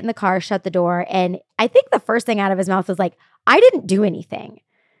we get in the car, shut the door. And I think the first thing out of his mouth was like, I didn't do anything.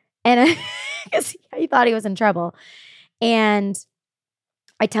 And because he thought he was in trouble. And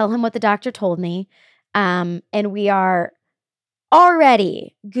I tell him what the doctor told me. And we are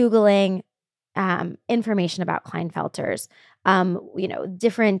already Googling information about Klinefelters,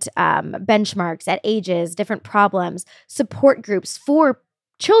 different benchmarks at ages, different problems, support groups for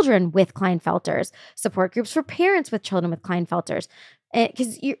children with Klinefelters, support groups for parents with children with Klinefelters.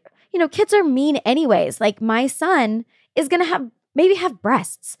 Because kids are mean anyways. Like my son is going to maybe have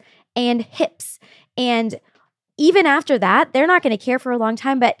breasts and hips. And even after that, they're not going to care for a long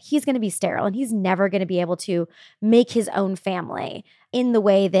time, but he's going to be sterile and he's never going to be able to make his own family in the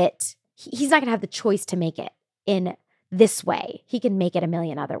way that he's not going to have the choice to make it in this way. He can make it a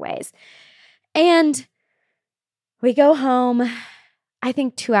million other ways. And we go home. I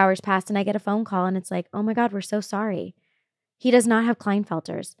think 2 hours passed and I get a phone call and it's like, oh my God, we're so sorry. He does not have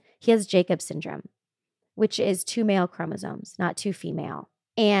Klinefelters. He has Jacob's syndrome, which is 2 male chromosomes, not 2 female.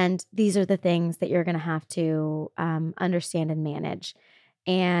 And these are the things that you're going to have to understand and manage.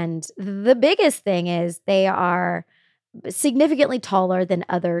 And the biggest thing is they are significantly taller than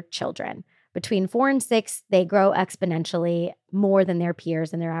other children. Between 4 and 6, they grow exponentially more than their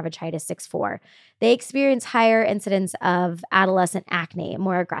peers, and their average height is 6'4". They experience higher incidence of adolescent acne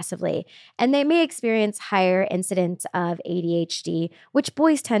more aggressively, and they may experience higher incidence of ADHD, which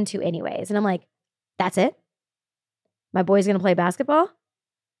boys tend to anyways. And I'm like, that's it? My boy's going to play basketball?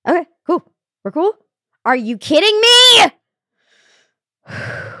 Okay, cool. We're cool? Are you kidding me?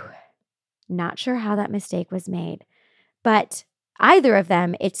 Not sure how that mistake was made, but either of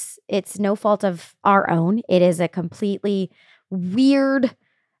them, it's no fault of our own. It is a completely weird,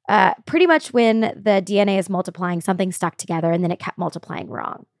 pretty much when the DNA is multiplying, something stuck together and then it kept multiplying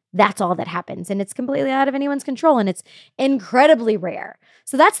wrong. That's all that happens. And it's completely out of anyone's control and it's incredibly rare.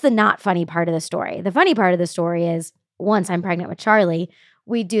 So that's the not funny part of the story. The funny part of the story is once I'm pregnant with Charlie,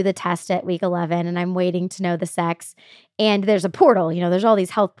 we do the test at week 11 and I'm waiting to know the sex. And there's a portal, there's all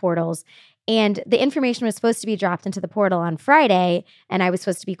these health portals. And the information was supposed to be dropped into the portal on Friday, and I was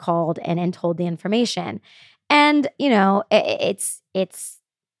supposed to be called and told the information. And, I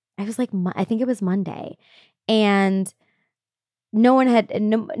was like, I think it was Monday, and no one had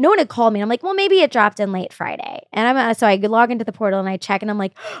called me. I'm like, well, maybe it dropped in late Friday. And so I log into the portal and I check, and I'm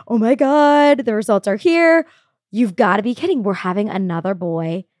like, oh my God, the results are here. You've got to be kidding. We're having another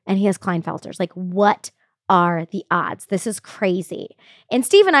boy and he has Klinefelters. Like, what are the odds? This is crazy. And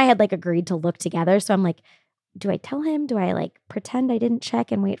Steve and I had agreed to look together. So I'm like, do I tell him? Do I pretend I didn't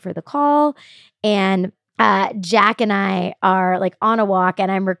check and wait for the call? And Jack and I are on a walk,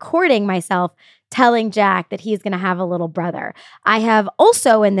 and I'm recording myself telling Jack that he's going to have a little brother. I have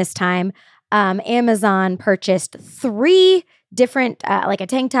also in this time, Amazon purchased 3 different, a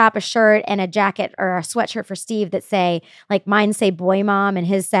tank top, a shirt, and a jacket or a sweatshirt for Steve that say, mine say boy mom and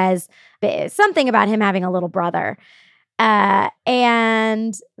his says something about him having a little brother.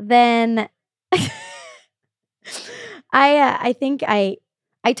 And then I think I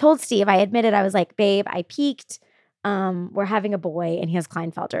told Steve, I admitted, I was like, babe, I peaked. We're having a boy and he has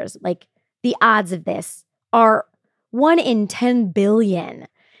Klinefelters. The odds of this are 1 in 10 billion.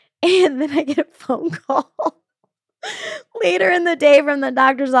 And then I get a phone call later in the day from the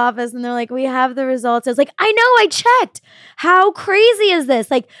doctor's office, and they're like, we have the results. I was like, I know, I checked. How crazy is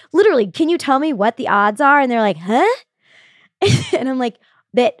this? Literally, can you tell me what the odds are? And they're like, huh? And I'm like,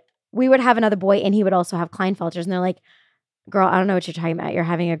 that we would have another boy and he would also have Klinefelters. And they're like, girl, I don't know what you're talking about. You're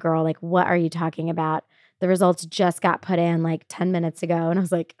having a girl. What are you talking about? The results just got put in 10 minutes ago. And I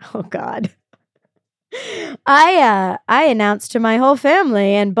was like, oh God. I announced to my whole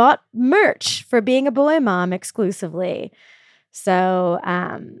family and bought merch for being a boy mom exclusively. So,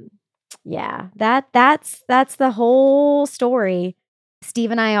 yeah, that's the whole story.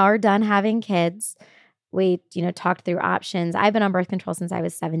 Steve and I are done having kids. We, talked through options. I've been on birth control since I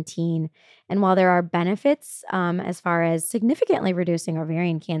was 17. And while there are benefits as far as significantly reducing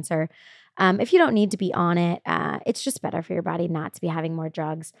ovarian cancer, if you don't need to be on it, it's just better for your body not to be having more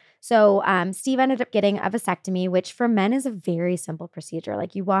drugs. So Steve ended up getting a vasectomy, which for men is a very simple procedure.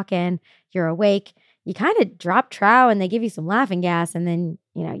 You walk in, you're awake, you kind of drop trow and they give you some laughing gas, and then,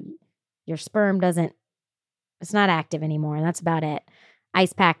 your sperm it's not active anymore. And that's about it.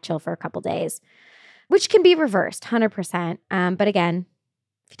 Ice pack, chill for a couple days, which can be reversed 100%. But again,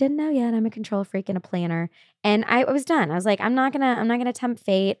 if you didn't know yet, I'm a control freak and a planner. And I was done. I was like, I'm not gonna tempt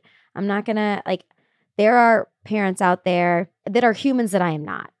fate. I'm not gonna there are parents out there that are humans that I am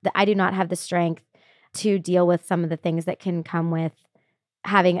not, that I do not have the strength to deal with some of the things that can come with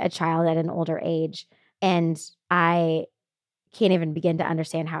having a child at an older age. And I can't even begin to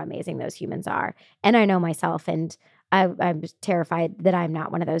understand how amazing those humans are. And I know myself, and I'm terrified that I'm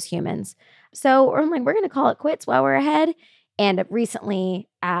not one of those humans. So I'm like, we're going to call it quits while we're ahead. And recently,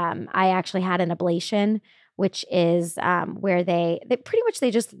 I actually had an ablation, which is where they pretty much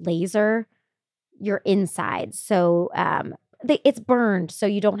they just laser your insides. So it's burned, so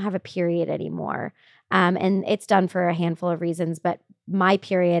you don't have a period anymore. And it's done for a handful of reasons. But my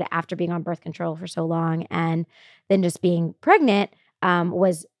period after being on birth control for so long and then just being pregnant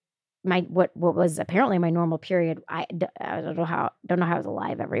was my what was apparently my normal period. I don't know how I was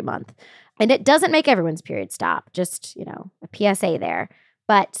alive every month. And it doesn't make everyone's period stop. Just, a PSA there.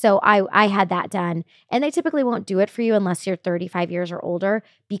 But so I had that done, and they typically won't do it for you unless you're 35 years or older,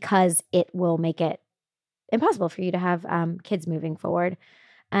 because it will make it impossible for you to have kids moving forward.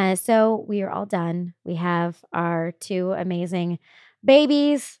 So we are all done. We have our 2 amazing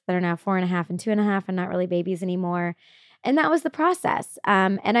babies that are now 4.5 and 2.5 and not really babies anymore. And that was the process.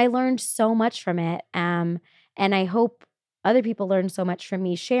 And I learned so much from it. And I hope other people learn so much from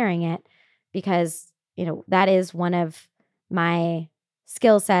me sharing it, because, that is one of my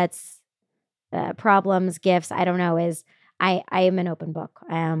skill sets, problems, gifts, I don't know, is I am an open book.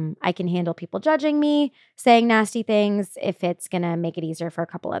 I can handle people judging me, saying nasty things, if it's going to make it easier for a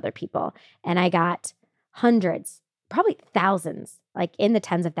couple other people. And I got hundreds, probably thousands, in the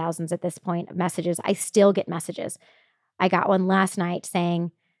tens of thousands at this point, of messages. I still get messages. I got one last night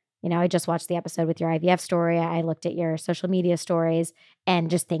saying, I just watched the episode with your IVF story. I looked at your social media stories, and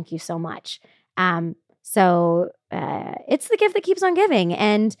just thank you so much. So it's the gift that keeps on giving.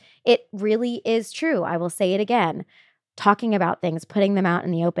 And it really is true. I will say it again. Talking about things, putting them out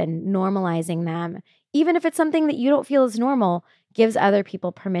in the open, normalizing them, even if it's something that you don't feel is normal, gives other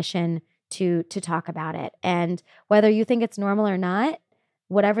people permission to talk about it. And whether you think it's normal or not,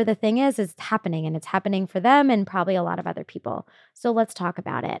 whatever the thing is happening, and it's happening for them and probably a lot of other people. So let's talk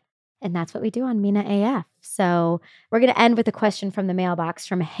about it. And that's what we do on Mina AF. So we're going to end with a question from the mailbox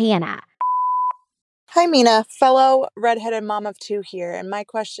from Hannah. Hi, Mina, fellow redheaded mom of two here. And my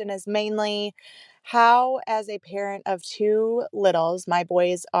question is mainly how, as a parent of two littles, my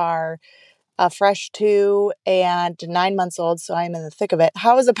boys are a fresh 2 and 9 months old, so I'm in the thick of it.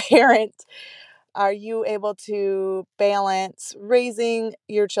 How, as a parent, are you able to balance raising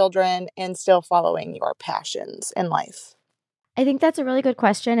your children and still following your passions in life? I think that's a really good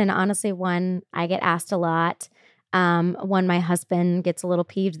question, and honestly, one I get asked a lot. One my husband gets a little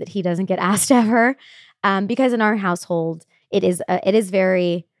peeved that he doesn't get asked ever, because in our household it is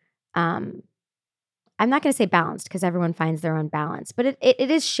very. I'm not going to say balanced because everyone finds their own balance, but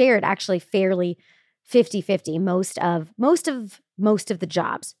it is shared actually fairly 50-50 most of the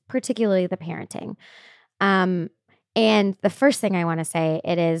jobs, particularly the parenting. Um, and the first thing I want to say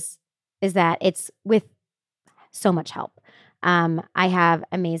is that it's with so much help. I have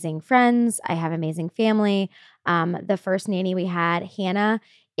amazing friends. I have amazing family. The first nanny we had, Hannah,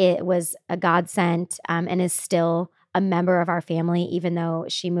 it was a godsend, and is still a member of our family, even though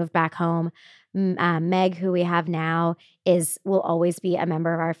she moved back home. Meg, who we have now, will always be a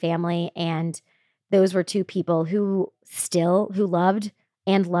member of our family. And those were two people who loved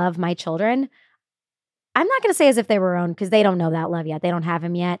and love my children. I'm not going to say as if they were own because they don't know that love yet. They don't have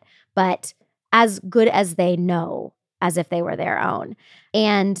him yet, but as good as they know as if they were their own.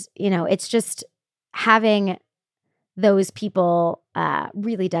 And, it's just having those people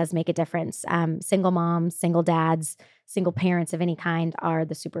really does make a difference. Single moms, single dads, single parents of any kind are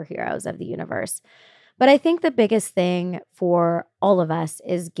the superheroes of the universe. But I think the biggest thing for all of us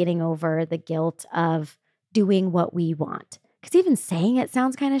is getting over the guilt of doing what we want. Because even saying it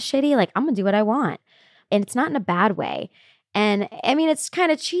sounds kind of shitty, like, I'm going to do what I want. And it's not in a bad way. And I mean, it's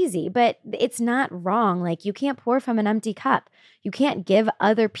kind of cheesy, but it's not wrong. Like, you can't pour from an empty cup. You can't give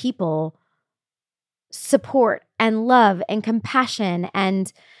other people support and love and compassion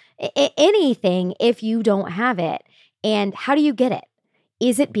and anything if you don't have it. And how do you get it?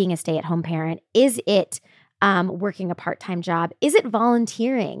 Is it being a stay-at-home parent? Is it working a part-time job? Is it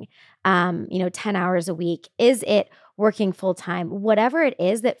volunteering 10 hours a week? Is it working full-time? Whatever it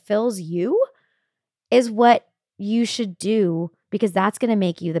is that fills you is what you should do, because that's going to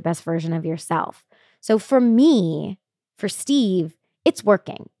make you the best version of yourself. So for me, for Steve, it's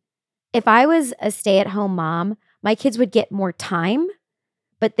working. If I was a stay-at-home mom, my kids would get more time,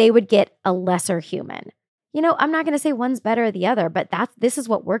 but they would get a lesser human. I'm not going to say one's better or the other, but this is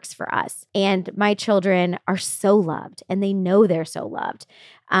what works for us. And my children are so loved, and they know they're so loved.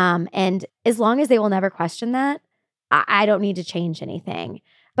 And as long as they will never question that, I don't need to change anything.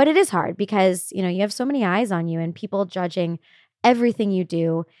 But it is hard because, you have so many eyes on you and people judging everything you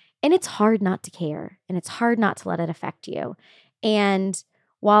do. And it's hard not to care, and it's hard not to let it affect you. And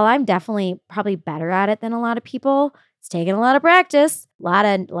while I'm definitely probably better at it than a lot of people, it's taken a lot of practice, a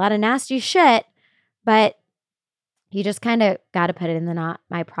lot of nasty shit, but you just kind of got to put it in the not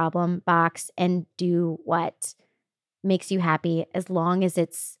my problem box and do what makes you happy, as long as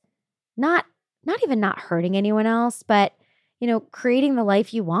it's not even not hurting anyone else, but creating the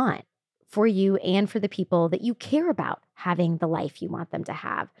life you want for you and for the people that you care about having the life you want them to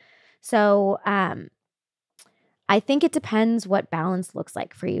have. So, I think it depends what balance looks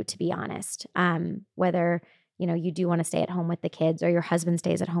like for you, to be honest. Whether, you do want to stay at home with the kids, or your husband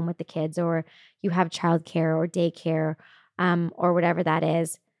stays at home with the kids, or you have childcare or daycare, or whatever that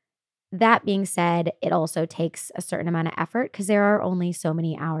is. That being said, it also takes a certain amount of effort because there are only so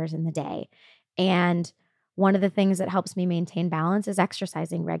many hours in the day. And one of the things that helps me maintain balance is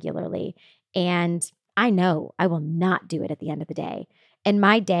exercising regularly. And I know I will not do it at the end of the day. And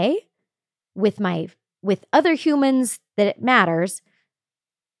my day with other humans that it matters,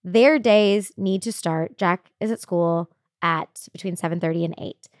 their days need to start. Jack is at school at between 7:30 and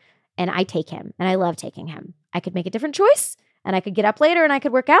 8. And I take him, and I love taking him. I could make a different choice, and I could get up later and I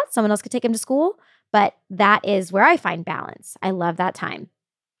could work out. Someone else could take him to school, but that is where I find balance. I love that time.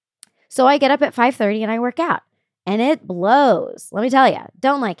 So I get up at 5:30 and I work out, and it blows. Let me tell you,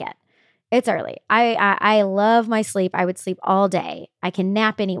 don't like it. It's early. I love my sleep. I would sleep all day. I can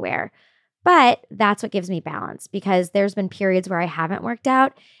nap anywhere. But that's what gives me balance, because there's been periods where I haven't worked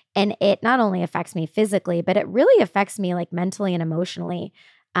out, and it not only affects me physically, but it really affects me like mentally and emotionally.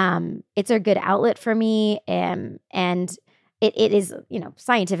 It's a good outlet for me. And it is,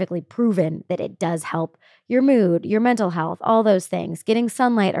 scientifically proven that it does help your mood, your mental health, all those things. Getting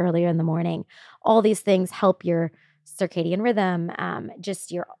sunlight earlier in the morning, all these things help your circadian rhythm,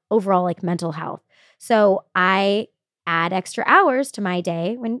 just your overall like mental health. So I add extra hours to my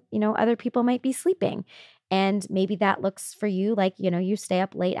day when, other people might be sleeping. And maybe that looks for you like, you stay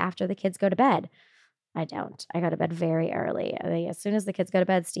up late after the kids go to bed. I don't. I go to bed very early. As soon as the kids go to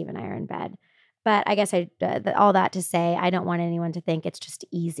bed, Steve and I are in bed. But I guess all that to say, I don't want anyone to think it's just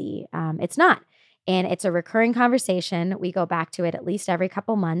easy. It's not. And it's a recurring conversation. We go back to it at least every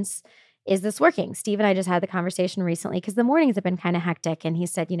couple months. Is this working? Steve and I just had the conversation recently because the mornings have been kind of hectic. And he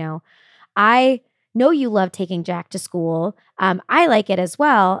said, I know you love taking Jack to school. I like it as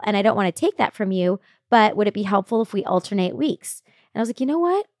well. And I don't want to take that from you. But would it be helpful if we alternate weeks? And I was like, you know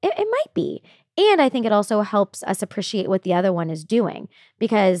what? It might be. And I think it also helps us appreciate what the other one is doing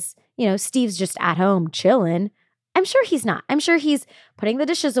because, Steve's just at home chilling. I'm sure he's not. I'm sure he's putting the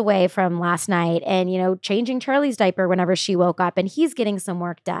dishes away from last night and, changing Charlie's diaper whenever she woke up and he's getting some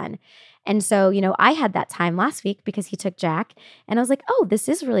work done. And so, I had that time last week because he took Jack and I was like, oh, this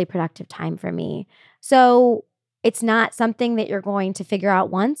is really productive time for me. So it's not something that you're going to figure out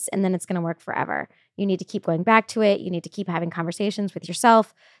once and then it's going to work forever. You need to keep going back to it. You need to keep having conversations with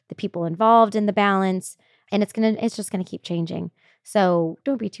yourself, the people involved in the balance, and it's just going to keep changing. So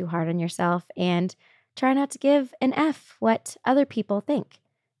don't be too hard on yourself and try not to give an F what other people think.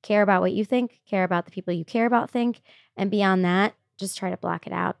 Care about what you think, care about the people you care about think, and beyond that, just try to block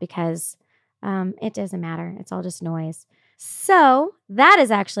it out because it doesn't matter. It's all just noise. So that is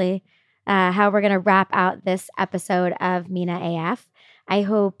actually how we're going to wrap out this episode of Mina AF. I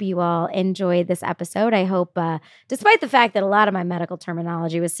hope you all enjoyed this episode. I hope, despite the fact that a lot of my medical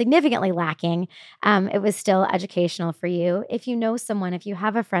terminology was significantly lacking, it was still educational for you. If you know someone, if you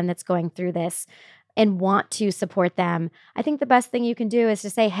have a friend that's going through this and want to support them, I think the best thing you can do is to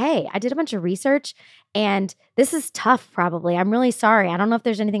say, hey, I did a bunch of research and this is tough probably. I'm really sorry. I don't know if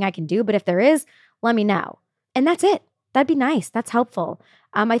there's anything I can do, but if there is, let me know. And that's it. That'd be nice. That's helpful.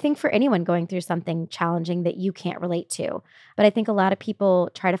 I think for anyone going through something challenging that you can't relate to. But I think a lot of people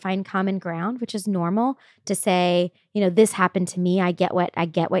try to find common ground, which is normal to say, this happened to me. I get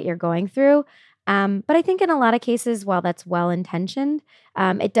what you're going through. But I think in a lot of cases, while that's well-intentioned,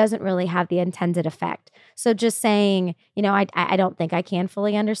 it doesn't really have the intended effect. So just saying, I don't think I can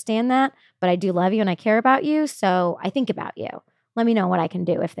fully understand that, but I do love you and I care about you. So I think about you. Let me know what I can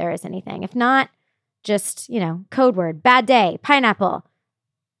do if there is anything. If not, just, code word, bad day, pineapple.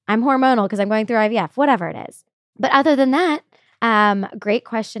 I'm hormonal because I'm going through IVF, whatever it is. But other than that, great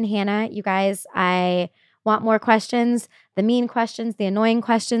question, Hannah. You guys, I want more questions, the mean questions, the annoying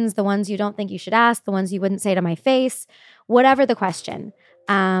questions, the ones you don't think you should ask, the ones you wouldn't say to my face, whatever the question.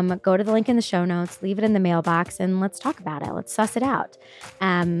 Go to the link in the show notes, leave it in the mailbox, and let's talk about it. Let's suss it out.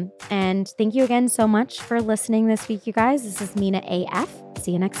 And thank you again so much for listening this week, you guys. This is Mina AF.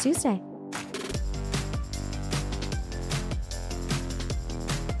 See you next Tuesday.